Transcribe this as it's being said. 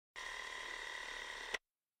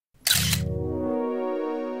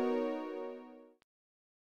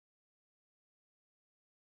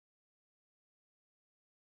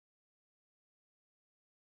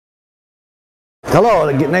Hello,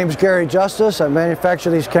 the name's Gary Justice. I manufacture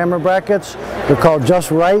these camera brackets. They're called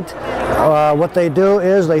Just Rite. What they do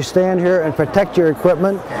is they stand here and protect your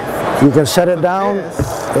equipment. You can set it down.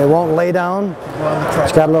 It won't lay down.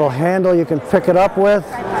 It's got a little handle you can pick it up with.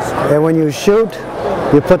 And when you shoot,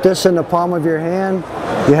 you put this in the palm of your hand.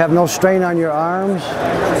 You have no strain on your arms.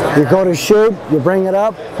 You go to shoot, you bring it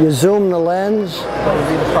up, you zoom the lens.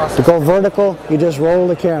 To go vertical, you just roll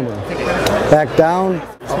the camera. Back down.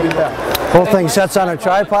 Whole thing sets on a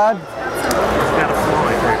tripod. Do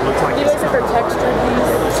you guys ever texture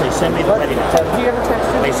these? They send me the wedding. Do you ever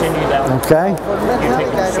texture? They send you that. Okay.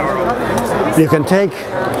 You can take,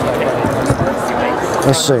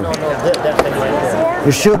 let's see.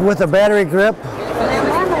 You shoot with a battery grip.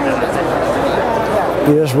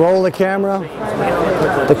 You just roll the camera.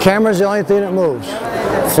 The camera is the only thing that moves.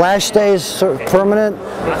 Flash stays permanent.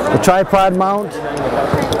 The tripod mount.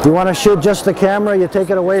 You want to shoot just the camera, you take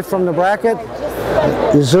it away from the bracket.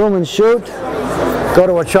 You zoom and shoot. Go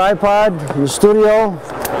to a tripod in the studio.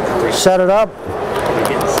 Set it up.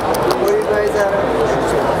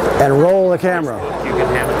 And roll the camera.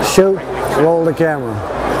 Shoot, roll the camera.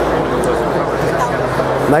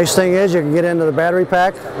 Nice thing is you can get into the battery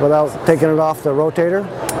pack without taking it off the rotator.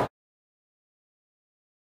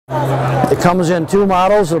 It comes in two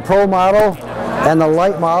models, the Pro model and the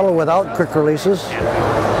light model without quick releases,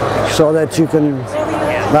 so that you can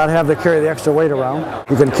not have to carry the extra weight around.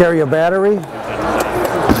 You can carry a battery.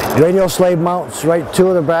 Radio slave mounts right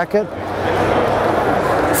to the bracket.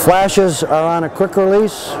 Flashes are on a quick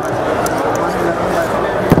release.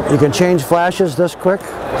 You can change flashes this quick.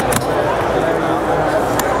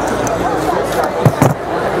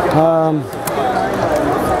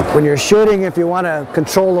 When you're shooting, if you want to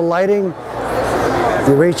control the lighting,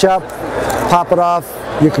 you reach up, pop it off,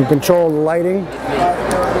 you can control the lighting.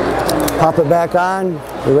 Pop it back on,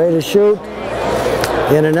 you're ready to shoot.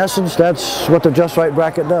 And in essence, that's what the Just Rite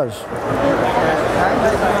bracket does. Okay.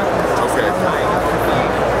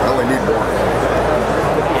 I only need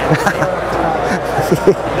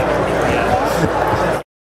one.